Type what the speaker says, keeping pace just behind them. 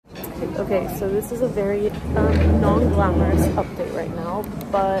Okay, so this is a very non-glamorous update right now,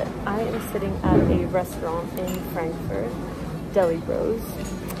 but I am sitting at a restaurant in Frankfurt, Deli Bros.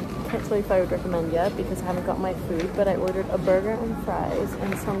 Can't tell you if I would recommend yet because I haven't got my food, but I ordered a burger and fries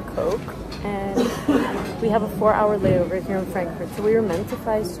and some Coke, and we have a 4-hour layover here in Frankfurt, so we were meant to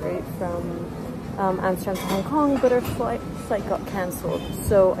fly straight from Amsterdam to Hong Kong, but our flight got cancelled.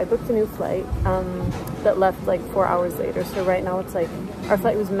 So I booked a new flight that left like 4 hours later. So right now it's like our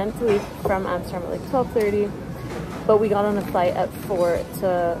flight was meant to leave from Amsterdam at like 12:30, but we got on a flight at 4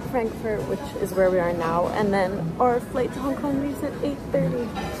 to Frankfurt, which is where we are now, and then our flight to Hong Kong leaves at 8:30.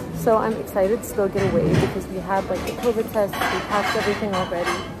 So I'm excited to still get away because we had like the COVID test, we passed everything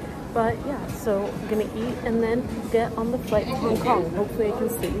already. But yeah, so I'm gonna eat and then get on the flight to Hong Kong. Hopefully I can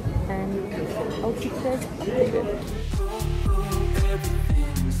sleep, and I'll keep you guys updated.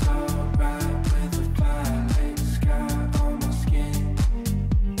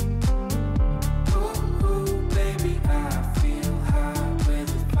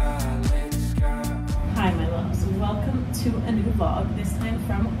 Hi my loves, welcome to a new vlog, this time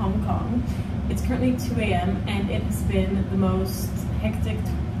from Hong Kong. It's currently 2 a.m. and it has been the most hectic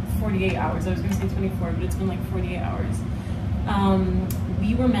 48 hours. I was going to say 24, but it's been like 48 hours.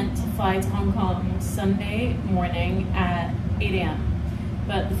 We were meant to fly to Hong Kong Sunday morning at 8 a.m.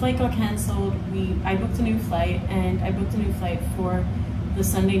 but the flight got cancelled. I booked a new flight, and I booked a new flight for the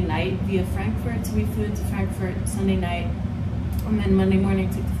Sunday night via Frankfurt. So we flew to Frankfurt Sunday night, and then Monday morning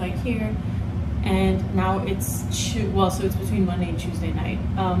took the flight here. And now it's so it's between Monday and Tuesday night.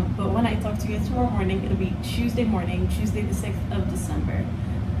 But when I talk to you guys tomorrow morning, it'll be Tuesday morning, Tuesday the 6th of December.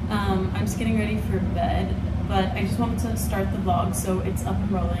 I'm just getting ready for bed, but I just wanted to start the vlog so it's up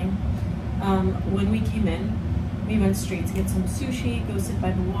and rolling. When we came in, we went straight to get some sushi, go sit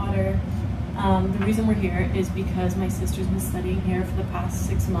by the water. The reason we're here is because my sister's been studying here for the past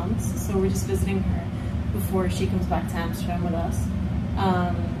 6 months, so we're just visiting her before she comes back to Amsterdam with us.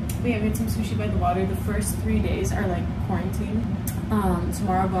 But yeah, we had some sushi by the water. The first 3 days are like quarantine.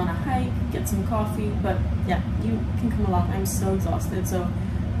 Tomorrow I'll go on a hike, get some coffee, but yeah, you can come along. I'm so exhausted, so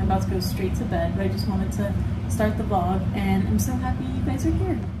I'm about to go straight to bed, but I just wanted to start the vlog, and I'm so happy you guys are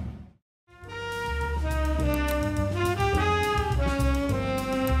here.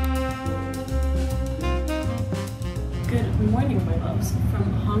 Good morning, my loves,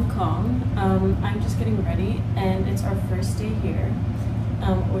 from Hong Kong. I'm just getting ready, and it's our first day here,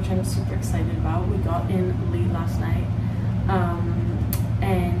 which I'm super excited about. We got in late last night,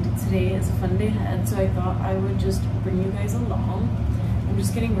 and today is a fun day ahead, so I thought I would just bring you guys along. I'm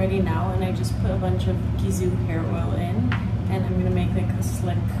just getting ready now, and I just put a bunch of Gisou hair oil in, and I'm gonna make like a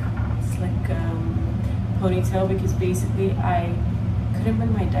slick ponytail, because basically I couldn't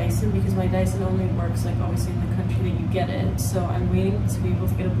bring my Dyson because my Dyson only works like obviously in the country that you get it, so I'm waiting to be able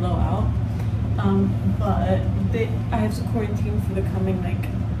to get a blowout. But I have to quarantine for the coming like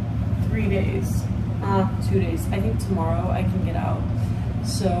 3 days, 2 days. I think tomorrow I can get out.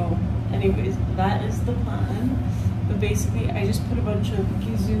 So anyways, that is the plan. But basically I just put a bunch of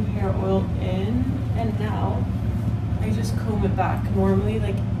Gisou hair oil in, and now I just comb it back. Normally,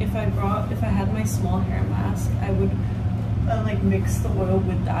 like if I had my small hair mask, I would like mix the oil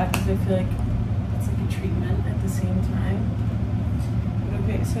with that, because I feel like it's like a treatment at the same time. But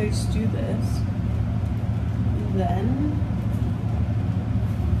okay, so I just do this. Then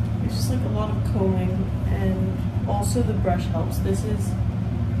it's just like a lot of combing, and also the brush helps. This is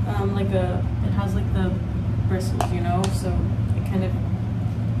it has like the bristles, you know, so it kind of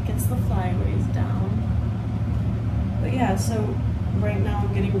gets the flyaways down. But yeah, so right now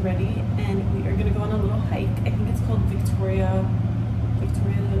I'm getting ready, and we are gonna go on a little hike. I think it's called Victoria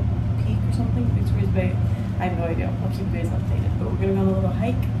Peak or something, Victoria's Bay. I have no idea. I'll keep you guys updated. But we're gonna go on a little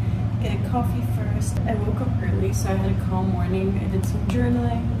hike, get a coffee first. I woke up early, so I had a calm morning. I did some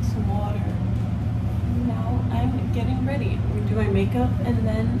journaling, some water. And now I'm getting ready. I'm gonna do my makeup, and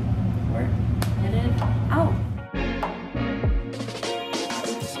then we're headed out.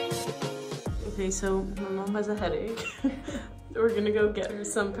 Okay, so my mom has a headache. We're gonna go get her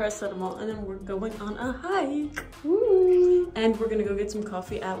some paracetamol, and then we're going on a hike. Woo! And we're gonna go get some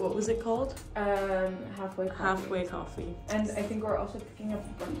coffee at, what was it called? Halfway Coffee. Halfway Coffee. And I think we're also picking up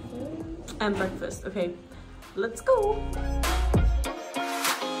breakfast. And breakfast. Okay, let's go.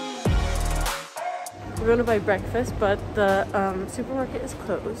 We're gonna buy breakfast, but the supermarket is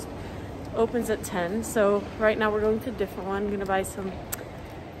closed. It opens at 10, so right now we're going to a different one. I'm gonna buy some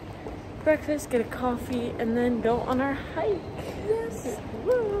breakfast, get a coffee, and then go on our hike. Yes.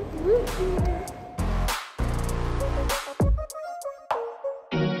 Woo, woo, woo.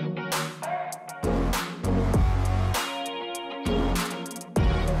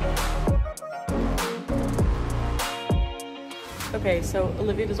 Okay, so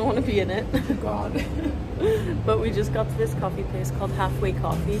Olivia doesn't want to be in it. God. But we just got to this coffee place called Halfway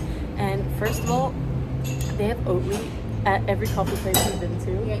Coffee, and first of all, they have Oatly at every coffee place we've been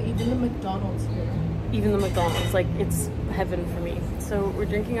to. Yeah, even the McDonald's here. Even the McDonald's, like, it's heaven for me. So we're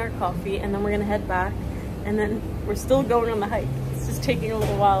drinking our coffee, and then we're gonna head back, and then we're still going on the hike. It's just taking a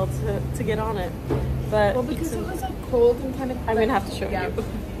little while to get on it. But Well, because it was like cold and kind of. I'm gonna have to show yeah, you.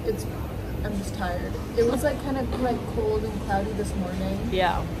 I'm just tired. It was like kind of like cold and cloudy this morning.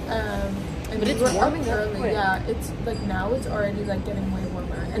 Yeah. And But we it's were up warming up early. quick. Yeah, it's like now it's already like getting way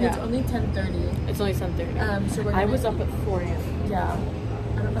warmer, and it's Yeah. only 10:30. It's only 7:30. So we're I gonna was up at 4 a.m. Yeah,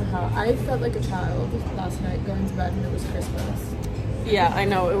 I don't know how. I felt like a child last night going to bed, and it was Christmas. Yeah, I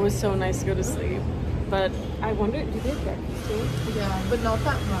know. It was so nice to go to sleep. But I wonder, do they have breakfast too? Yeah, but not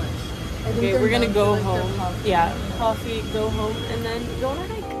that much. I think Okay, they're we're gonna known go for, like, their home. coffee. Yeah, coffee, go home, and then go on a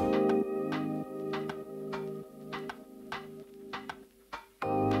hike.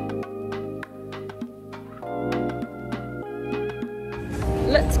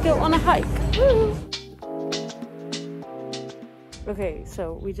 Let's go on a hike. Woo! Okay,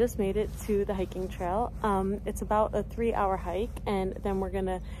 so we just made it to the hiking trail. It's about a 3-hour hike, and then we're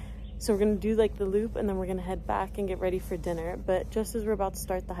gonna do like the loop, and then we're gonna head back and get ready for dinner. But just as we're about to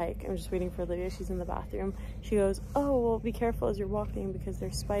start the hike, I'm just waiting for Olivia. She's in the bathroom. She goes, "Oh, well, be careful as you're walking because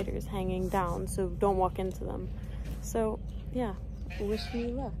there's spiders hanging down, so don't walk into them." So yeah, wish me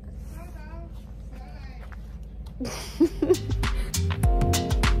luck.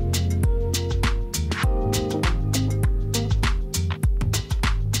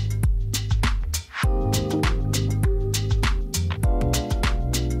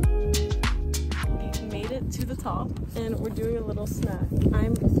 To the top, and we're doing a little snack.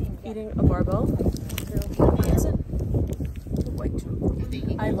 I'm eating a barbell.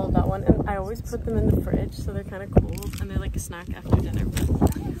 I love that one, and I always put them in the fridge, so they're kind of cool, and they're like a snack after dinner. But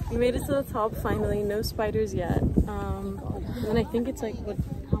we made it to the top finally. No spiders yet. And I think it's like, what?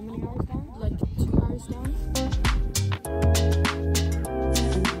 How many hours down? Like 2 hours down.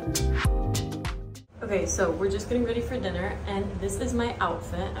 Okay, so we're just getting ready for dinner, and this is my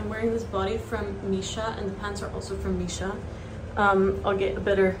outfit. I'm wearing this body from Misha, and the pants are also from Misha. I'll get a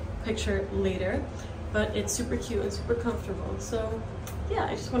better picture later, but it's super cute and super comfortable. So yeah,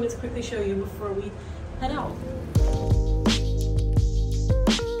 I just wanted to quickly show you before we head out.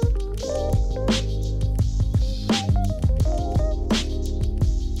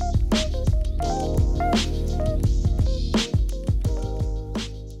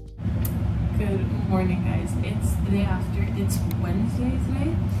 Morning, guys. It's the day after. It's Wednesday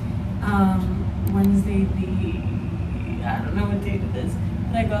today. Wednesday I don't know what date it is,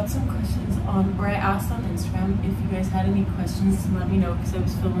 but I got some questions or I asked on Instagram if you guys had any questions to let me know, because I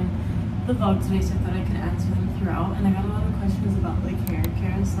was filming the vlog today, so I thought I could answer them throughout, and I got a lot of questions about like hair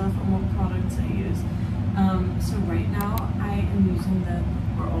care and stuff and what products I use. So right now I am using the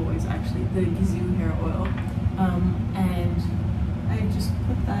Gizou hair oil, and I just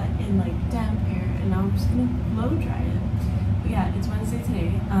put that in like damp hair, and now I'm just gonna blow dry it. But yeah, it's Wednesday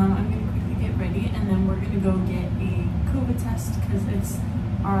today. I'm gonna quickly get ready, and then we're gonna go get a COVID test because it's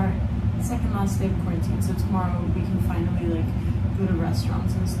our second last day of quarantine. So tomorrow we can finally like go to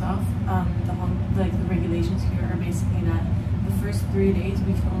restaurants and stuff. The regulations here are basically that the first 3 days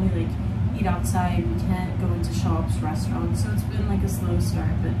we can only like eat outside. We can't go into shops, restaurants. So it's been like a slow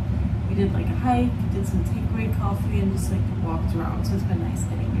start, but we did like a hike, did some takeaway coffee, and just like walked around. So it's been nice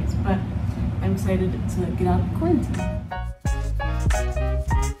anyways. But I'm excited to get out of quarantine.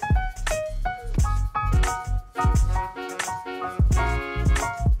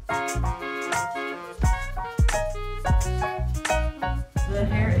 The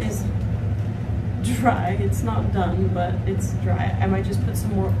hair is dry. It's not done, but it's dry. I might just put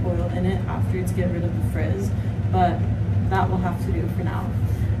some more oil in it after to get rid of the frizz, but that will have to do for now.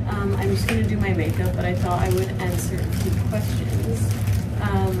 I'm just gonna do my makeup, but I thought I would answer a few questions.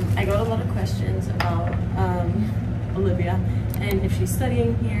 I got a lot of questions about Olivia and if she's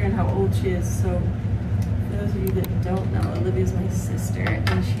studying here and how old she is. So for those of you that don't know, Olivia's my sister,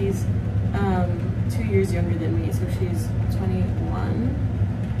 and she's 2 years younger than me, so she's 21,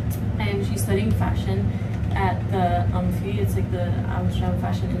 and she's studying fashion at the AMFI. It's like the Amsterdam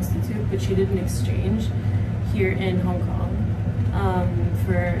Fashion Institute, but she did an exchange here in Hong Kong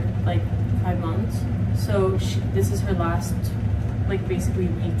for like 5 months. So this is her last like basically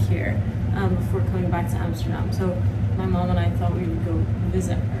week here before coming back to Amsterdam. So my mom and I thought we would go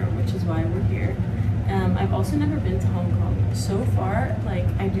visit her, which is why we're here. I've also never been to Hong Kong. So far, like,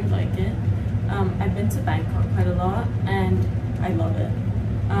 I do like it. I've been to Bangkok quite a lot, and I love it.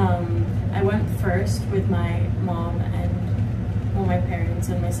 I went first with my mom and well, my parents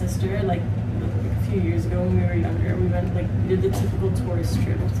and my sister, like a few years ago when we were younger, we went, like, we did the typical tourist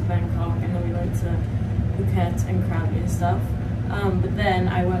trip to Bangkok, and then we went to Phuket and Krabi and stuff. But then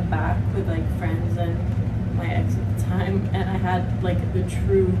I went back with like friends and my ex at the time, and I had like the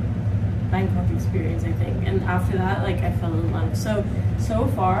true Bangkok experience, I think. And after that, like, I fell in love. So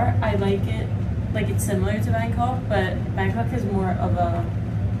far I like it. Like, it's similar to Bangkok, but Bangkok has more of a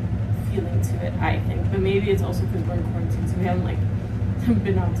feeling to it, I think. But maybe it's also because we're in quarantine, so we haven't like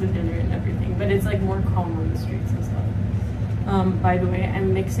been out to dinner and everything. But it's like more calm on the streets and stuff. By the way,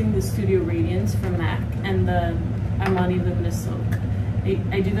 I'm mixing the Studio Radiance from MAC and the Armani Luminous Silk.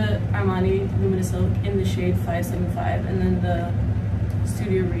 I do the Armani Luminous Silk in the shade 575, and then the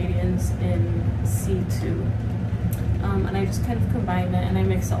Studio Radiance in C2. And I just kind of combine it and I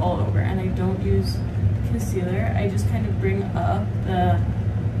mix it all over, and I don't use concealer. I just kind of bring up the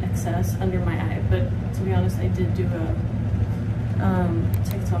excess under my eye. But to be honest, I did do a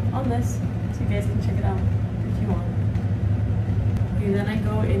TikTok on this, so you guys can check it out if you want. Okay, then I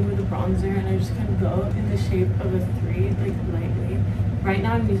go in with a bronzer, and I just kind of go in the shape of a 3, like lightly. Right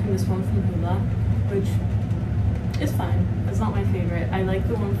now I'm using this one from Hoola, which is fine. It's not my favorite. I like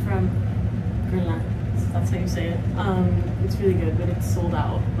the one from Guerlain. That's how you say it. It's really good, but it's sold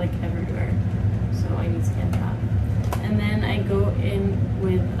out like everywhere, so I need to get that. And then I go in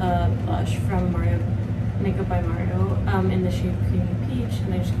with a blush from Mario Makeup by Mario in the shade Creamy Peach,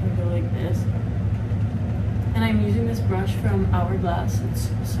 and I just kind of go like this. And I'm using this brush from Hourglass. It's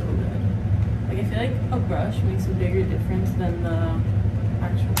so good. Like, I feel like a brush makes a bigger difference than the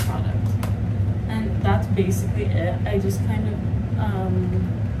actual product. And that's basically it. I just kind of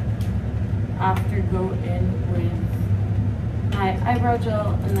after go in with my eyebrow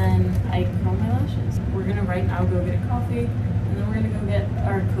gel, and then I curl my lashes. We're gonna right now go get a coffee, and then we're gonna go get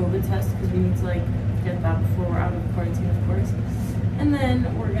our COVID test because we need to like get that before we're out of quarantine, of course. And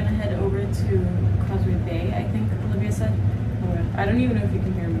then we're gonna head over to Causeway Bay, I think Olivia said. I don't even know if you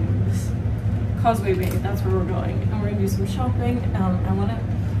can hear me with this. Causeway Bay, that's where we're going, and we're gonna do some shopping. I wanna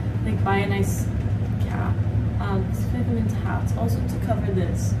like buy a nice cap, to fit them into hats, also to cover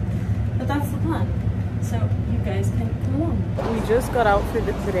this. But that's the plan, so you guys can come along. We just got out for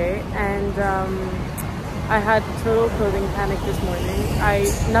today, and I had total clothing panic this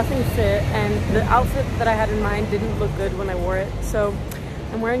morning. Nothing fit, and the outfit that I had in mind didn't look good when I wore it. So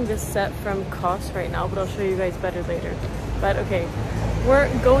I'm wearing this set from COS right now, but I'll show you guys better later. But okay, we're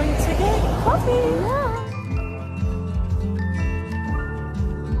going to get coffee. Yeah.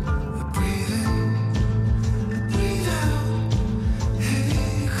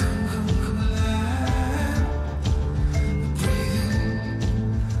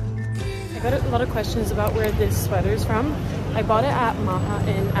 I got a lot of questions about where this sweater is from. I bought it at Maha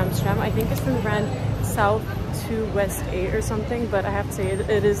in Amsterdam. I think it's from the brand South to West 8 or something, but I have to say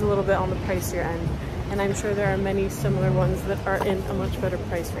it is a little bit on the pricier end. And I'm sure there are many similar ones that are in a much better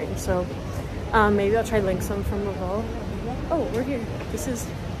price range. So maybe I'll try to link some from Laval. Oh, we're here. This is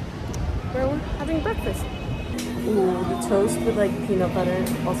where we're having breakfast. Ooh, the toast with like peanut butter,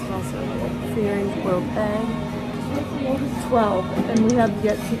 also free range boiled egg. 12, and we have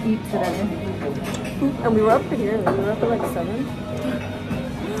yet to eat today. And we were up here, we were up at like 7.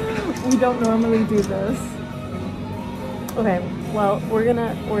 We don't normally do this. Okay, well, we're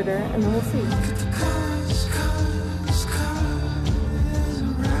gonna order and then we'll see.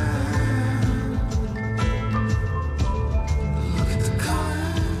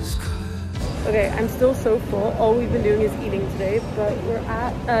 Okay, I'm still so full. All we've been doing is eating today, but we're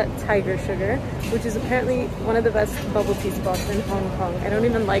at Tiger Sugar, which is apparently one of the best bubble tea spots in Hong Kong. I don't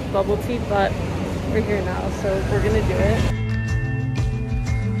even like bubble tea, but we're here now, so we're gonna do it.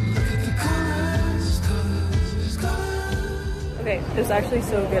 Okay, this is actually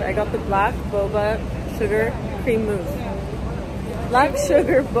so good. I got the black boba sugar cream mousse. Black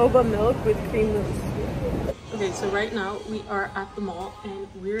sugar boba milk with cream mousse. Okay, so right now we are at the mall and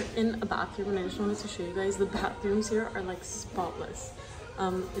we're in a bathroom, and I just wanted to show you guys the bathrooms here are like spotless.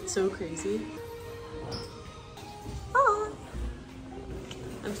 It's so crazy.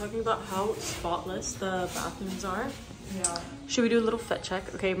 I'm talking about how spotless the bathrooms are. Yeah. Should we do a little fit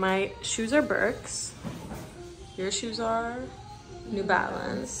check? Okay, my shoes are Birks. Your shoes are New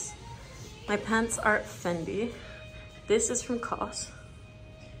Balance. My pants are Fendi. This is from COS.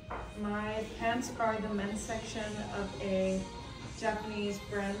 My pants are the men's section of a Japanese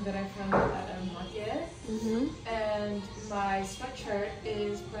brand that I found at a market. And my sweatshirt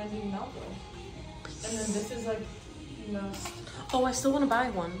is brand new Melco. And then this is like the most... Oh, I still want to buy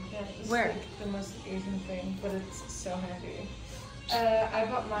one. Yeah, where? Like the most Asian thing, but it's so handy. I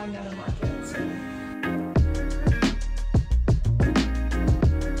bought mine at a market. So.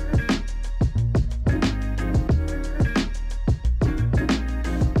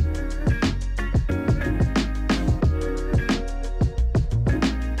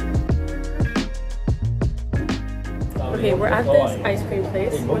 Okay, we're at this ice cream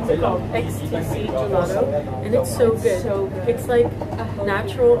place. What's it called? XTC Gelato, and it's so good. So good. It's like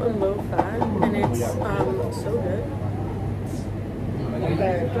natural and low fat, and it's so good.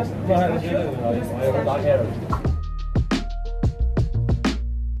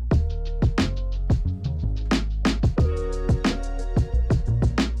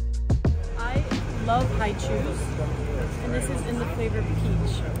 I love high chews, and this is in the flavor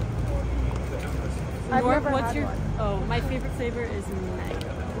peach. North, what's your? Oh, my favorite flavor is mango.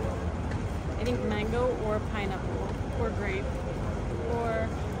 I think mango or pineapple or grape, or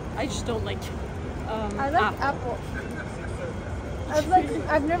I just don't like. I like apple.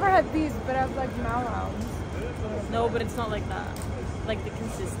 I've never had these, but I've like mallows. No, but it's not like that. Like the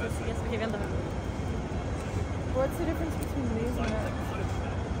consistency. Yes, okay, vänta. What's the difference between these and that?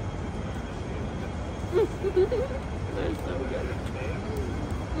 They're so good.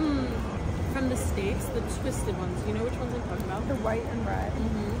 From the States, the twisted ones. You know which ones I'm talking about? The white and red.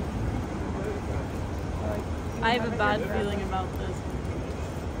 I have a bad feeling about this.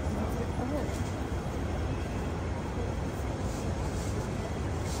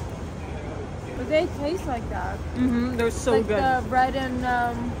 But they taste like that. They're so like good. Like the red and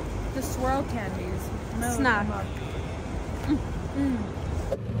the swirl candies. Snack.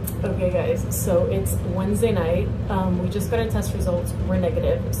 Okay guys, so it's Wednesday night. We just got our test results. We're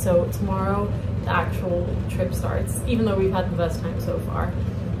negative. So tomorrow the actual trip starts, even though we've had the best time so far.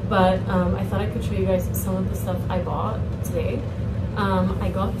 But I thought I could show you guys some of the stuff I bought today. I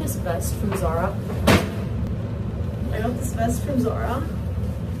got this vest from Zara.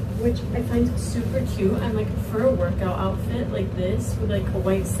 Which I find super cute, and like for a workout outfit like this with like a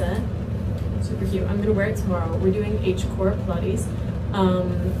white set, super cute. I'm gonna wear it tomorrow. We're doing H-Core Pilates,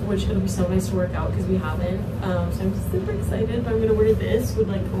 which it'll be so nice to work out because we haven't. So I'm super excited. I'm gonna wear this with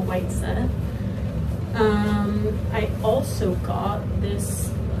like a white set. I also got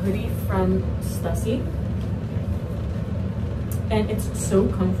this hoodie from Stussy, and it's so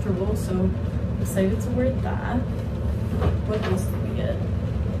comfortable. So I'm excited to wear that. What else did we get?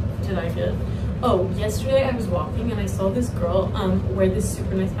 Did I get? Oh, yesterday I was walking and I saw this girl wear this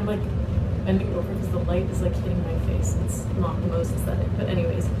super nice. I'm like bending over because the light is like hitting my face. It's not the most aesthetic, but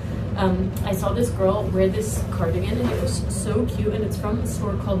anyways, I saw this girl wear this cardigan and it was so cute, and it's from a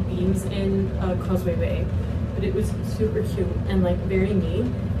store called Beams in Causeway Bay, but it was super cute and like very neat,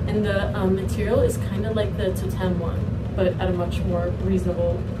 and the material is kind of like the Totem one, but at a much more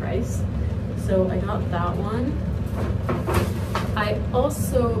reasonable price. So I got that one. I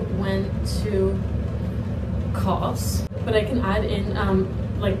also went to COS, but I can add in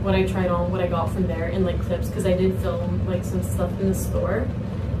like what I tried on, what I got from there in like clips, because I did film like some stuff in the store.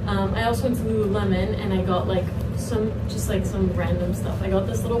 I also went to Lululemon and I got like some random stuff. I got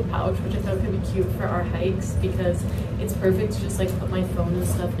this little pouch which I thought could be cute for our hikes because it's perfect to just like put my phone and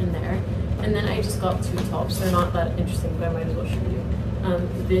stuff in there. And then I just got two tops. They're not that interesting, but I might as well show you.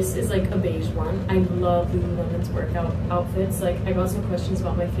 This is like a beige one. I love Lululemon's workout outfits. Like I got some questions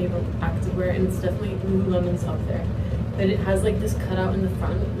about my favorite activewear, and it's definitely Lululemon's up there. But it has like this cutout in the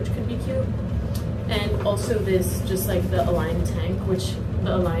front, which could be cute. And also this, just like the Align tank, which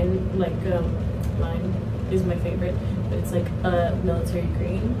the Align like line is my favorite. But it's like a military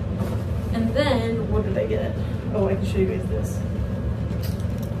green. And then what did I get? Oh, I can show you guys this.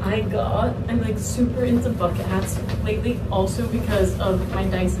 I'm like super into bucket hats lately, also because of my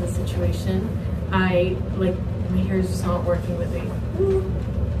Dyson situation. My hair is just not working with me.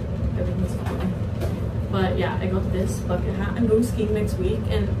 Everything's fine. But yeah, I got this bucket hat. I'm going skiing next week,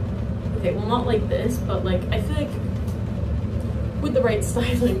 and okay, well not like this, but like I feel like with the right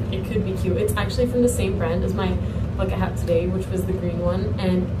styling it could be cute. It's actually from the same brand as my bucket hat today, which was the green one,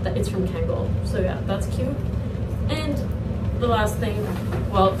 and it's from Kangol. So yeah, that's cute. And the last thing,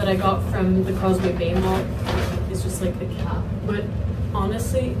 well, that I got from the Causeway Bay Mall is just like a cap, but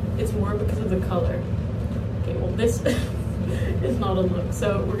honestly it's more because of the color. Okay, well this is not a look,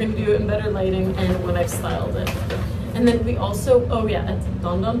 so we're gonna do it in better lighting and when I've styled it. And then we also, oh yeah, at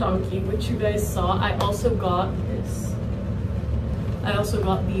Don Don Donkey, which you guys saw, I also got this. I also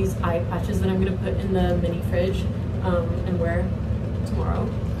got these eye patches that I'm gonna put in the mini fridge and wear tomorrow,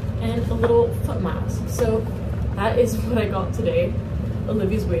 and a little foot mask. So that is what I got today.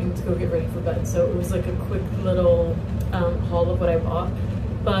 Olivia's waiting to go get ready for bed, so it was like a quick little haul of what I bought.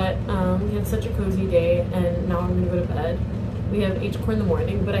 But we had such a cozy day, and now I'm gonna go to bed. We have H-Core in the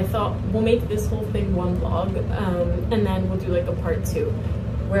morning, but I thought we'll make this whole thing one vlog, and then we'll do like a part 2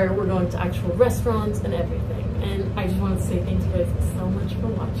 where we're going to actual restaurants and everything. And I just wanted to say thank you guys so much for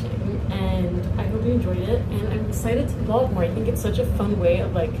watching, and I hope you enjoyed it, and I'm excited to vlog more. I think it's such a fun way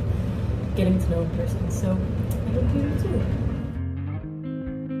of like getting to know a person. So You look cute too.